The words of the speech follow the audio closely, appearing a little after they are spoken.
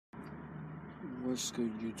What's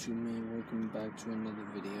good, YouTube, man? Welcome back to another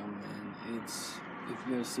video, man. If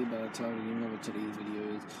you guys see by the title, you know what today's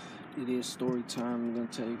video is. It is story time. I'm gonna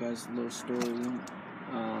tell you guys a little story.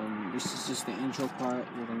 This is just the intro part.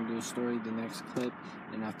 We're gonna do a story, the next clip,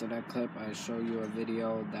 and after that clip, I show you a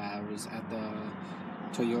video that was at the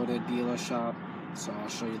Toyota dealer shop. So I'll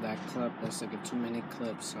show you that clip. That's like a 2-minute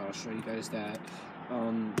clip. So I'll show you guys that.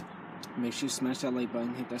 Make sure you smash that like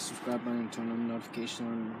button, hit that subscribe button, and turn on the notification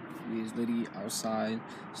on. We is literally outside.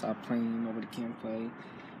 Stop playing, nobody can play.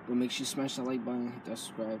 But make sure you smash that like button, hit that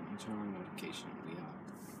subscribe, and turn on the notification. We out.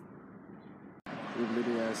 We're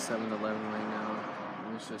literally at 7-Eleven right now.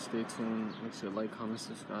 Make sure to stay tuned. Make sure to like, comment,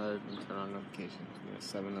 subscribe, and turn on notifications. We're at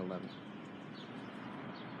 7-Eleven.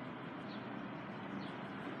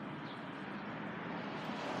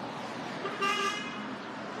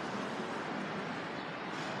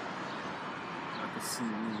 See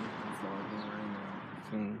me vlogging right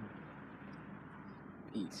now.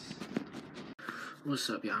 Peace. What's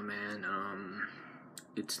up, y'all, man?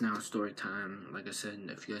 It's now story time. Like I said,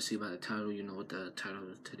 if you guys see by the title, you know what the title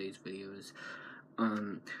of today's video is.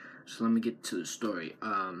 So let me get to the story.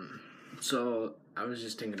 So I was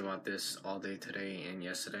just thinking about this all day today and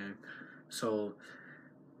yesterday. So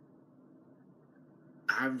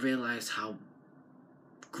I realized how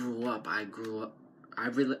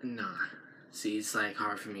See, it's like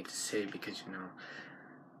hard for me to say because, you know,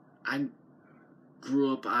 I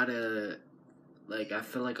grew up out of, like, I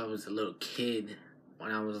feel like I was a little kid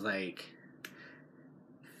when I was like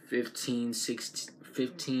 15,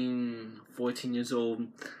 14 years old.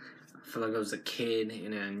 I feel like I was a kid,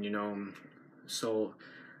 and then, you know, so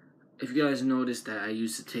if you guys noticed that I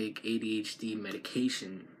used to take ADHD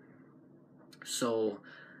medication, so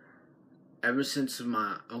ever since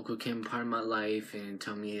my uncle came part of my life and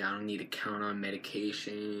told me I don't need to count on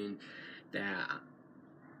medication, that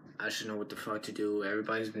I should know what the fuck to do.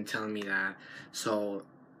 Everybody's been telling me that. So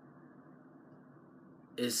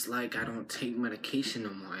it's like I don't take medication no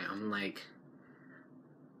more.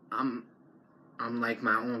 I'm like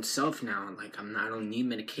my own self now. Like I don't need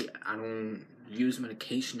medication. I don't use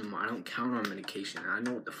medication no more. I don't count on medication. I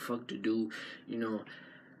know what the fuck to do. You know,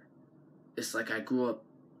 it's like I grew up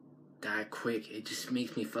that quick. It just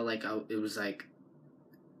makes me feel like it was like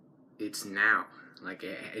it's now. Like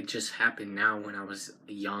it just happened now when I was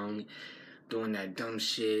young, doing that dumb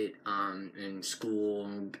shit in school,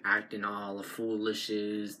 acting all foolish,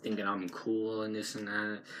 thinking I'm cool and this and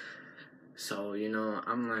that. So, you know,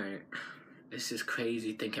 I'm like, it's just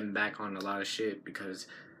crazy thinking back on a lot of shit because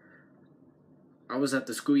I was at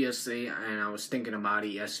the school yesterday and I was thinking about it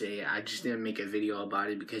yesterday. I just didn't make a video about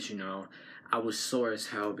it because, you know, I was sore as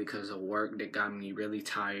hell because of work that got me really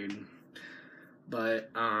tired. But,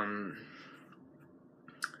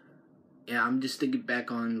 yeah, I'm just thinking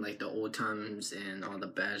back on, like, the old times and all the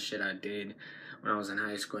bad shit I did when I was in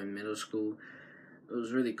high school and middle school. It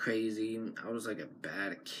was really crazy. I was, like, a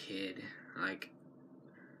bad kid. Like,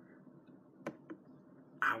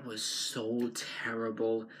 I was so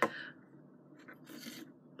terrible.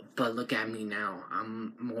 But look at me now.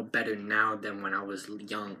 I'm more better now than when I was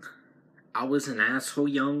young. I was an asshole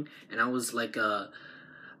young, and I was like I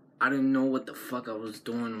didn't know what the fuck I was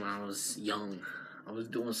doing when I was young. I was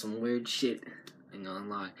doing some weird shit, you know, I'm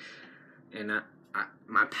like, and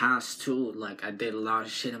my past too, like, I did a lot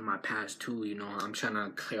of shit in my past too, you know, I'm trying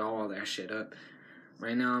to clear all that shit up.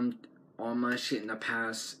 Right now, all my shit in the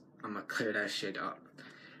past, I'm gonna clear that shit up.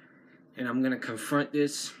 And I'm gonna confront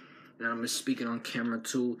this, and I'm gonna speak it on camera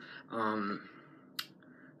too.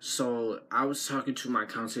 So I was talking to my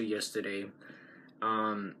counselor yesterday,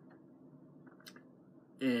 and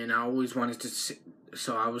I always wanted to.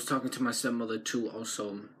 So I was talking to my stepmother too,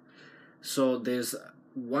 also. So there's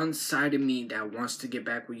one side of me that wants to get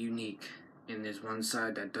back with Unique, and there's one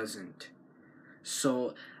side that doesn't.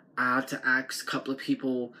 So I had to ask a couple of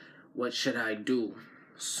people, what should I do?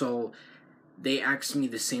 So they asked me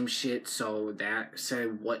the same shit. So that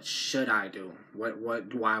said, what should I do? What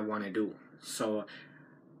do I want to do? So,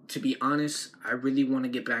 to be honest, I really want to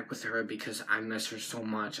get back with her because I miss her so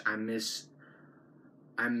much. I miss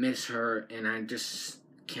her, and I just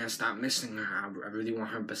can't stop missing her. I really want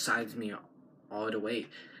her besides me all the way.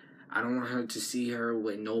 I don't want her to see her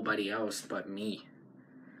with nobody else but me.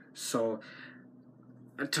 So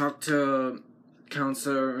I talked to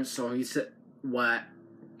counselor, so he said what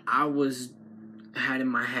I had in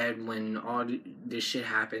my head when all this shit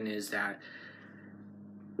happened is that,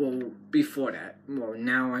 well, before that, well,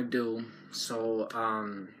 now I do. So,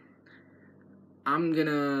 what I'm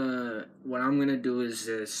gonna do is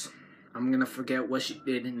this. I'm gonna forget what she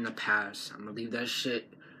did in the past. I'm gonna leave that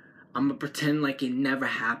shit. I'm gonna pretend like it never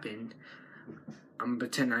happened. I'm gonna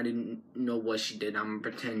pretend I didn't know what she did. I'm gonna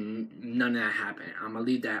pretend none of that happened. I'm gonna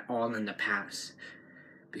leave that all in the past.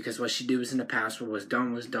 Because what she did was in the past. What was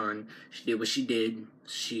done was done. She did what she did.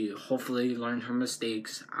 She hopefully learned her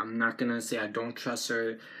mistakes. I'm not gonna say I don't trust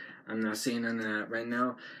her. I'm not saying none of that right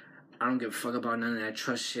now. I don't give a fuck about none of that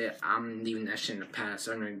trust shit. I'm leaving that shit in the past.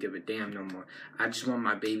 I don't give a damn no more. I just want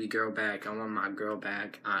my baby girl back. I want my girl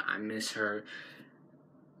back. I miss her.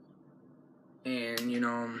 And, you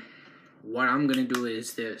know, what I'm gonna do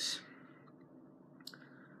is this.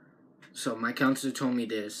 So my counselor told me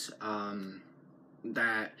this,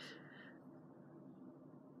 that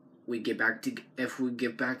if we get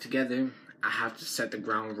back together, I have to set the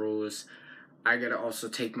ground rules. I gotta also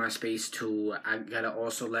take my space too. I gotta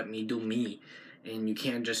also let me do me. And you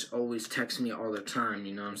can't just always text me all the time,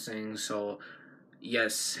 you know what I'm saying? So,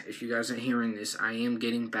 yes, if you guys are hearing this, I am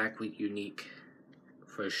getting back with Unique.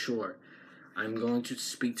 For sure. I'm going to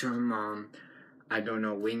speak to her mom. I don't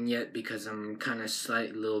know when yet because I'm kind of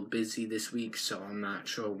slightly a little busy this week, so I'm not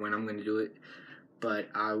sure when I'm going to do it. But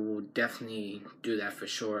I will definitely do that for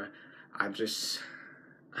sure. I just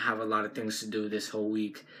have a lot of things to do this whole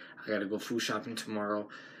week. I gotta go food shopping tomorrow.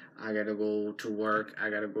 I gotta go to work.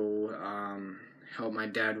 I gotta go help my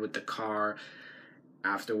dad with the car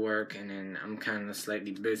after work, and then I'm kind of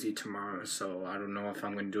slightly busy tomorrow, so I don't know if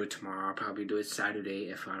I'm gonna do it tomorrow. I'll probably do it Saturday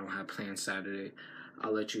if I don't have plans Saturday.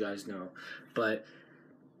 I'll let you guys know. But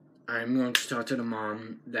I'm going to talk to the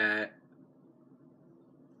mom that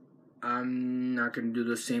I'm not gonna do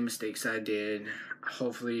the same mistakes I did.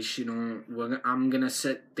 Hopefully she don't. I'm gonna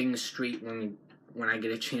set things straight when I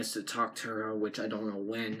get a chance to talk to her, which I don't know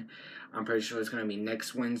when. I'm pretty sure it's gonna be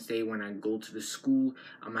next Wednesday when I go to the school.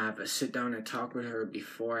 I'm gonna have to sit down and talk with her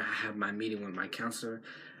before I have my meeting with my counselor.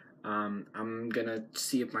 I'm gonna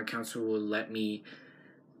see if my counselor will let me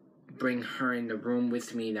bring her in the room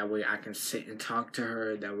with me. That way I can sit and talk to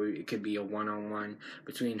her. That way it could be a one-on-one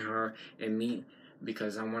between her and me.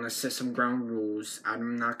 Because I want to set some ground rules.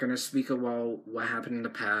 I'm not going to speak about what happened in the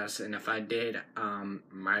past, and if I did,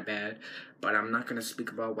 my bad. But I'm not going to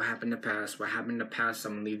speak about what happened in the past. What happened in the past,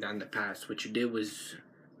 I'm going to leave that in the past. What you did was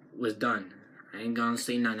done. I ain't going to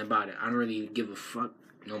say nothing about it. I don't really give a fuck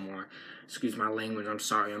no more. Excuse my language, I'm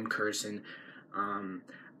sorry, I'm cursing.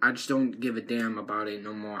 I just don't give a damn about it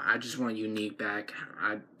no more. I just want Unique back.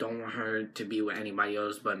 I don't want her to be with anybody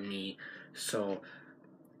else but me. So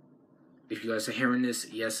if you guys are hearing this,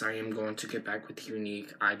 yes, I am going to get back with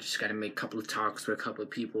Unique. I just got to make a couple of talks with a couple of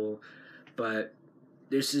people. But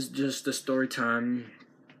this is just the story time.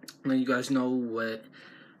 Let you guys know what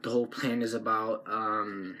the whole plan is about.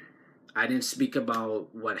 I didn't speak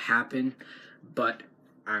about what happened, but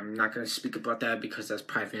I'm not going to speak about that because that's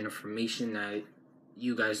private information that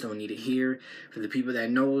you guys don't need to hear. For the people that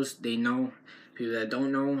knows, they know. People that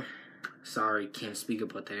don't know, sorry, can't speak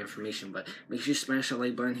about that information, but make sure you smash that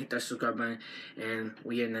like button, hit that subscribe button, and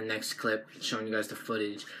we in the next clip showing you guys the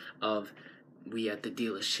footage of we at the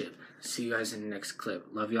dealership. See you guys in the next clip.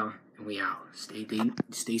 Love y'all, and we out.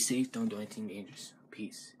 Stay safe, don't do anything dangerous.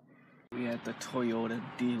 Peace. We at the Toyota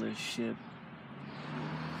dealership.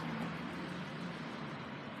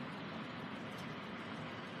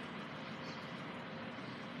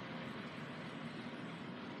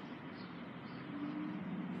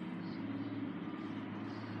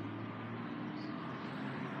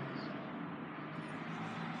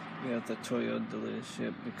 We at the Toyota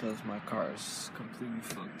dealership because my car is completely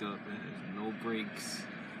fucked up. It has no brakes.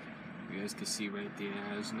 You guys can see right there,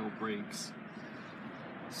 it has no brakes.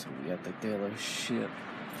 So we at the dealership,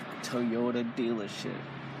 Toyota dealership.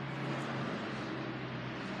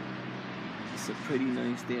 It's a pretty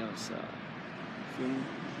nice day outside. Feel me?